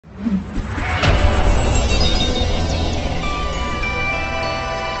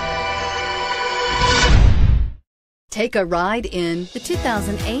Take a ride in the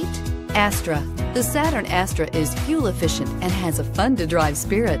 2008 Astra. The Saturn Astra is fuel efficient and has a fun-to-drive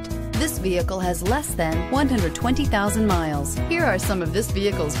spirit. This vehicle has less than 120,000 miles. Here are some of this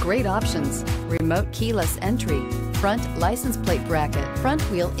vehicle's great options: remote keyless entry, front license plate bracket, front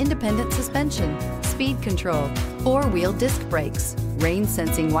wheel independent suspension, speed control, four-wheel disc brakes, rain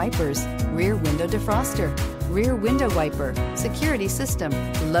sensing wipers, rear window defroster, rear window wiper, security system,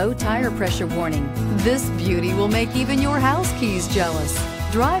 low tire pressure warning. This beauty will make even your house keys jealous.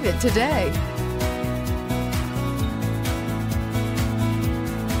 Drive it today.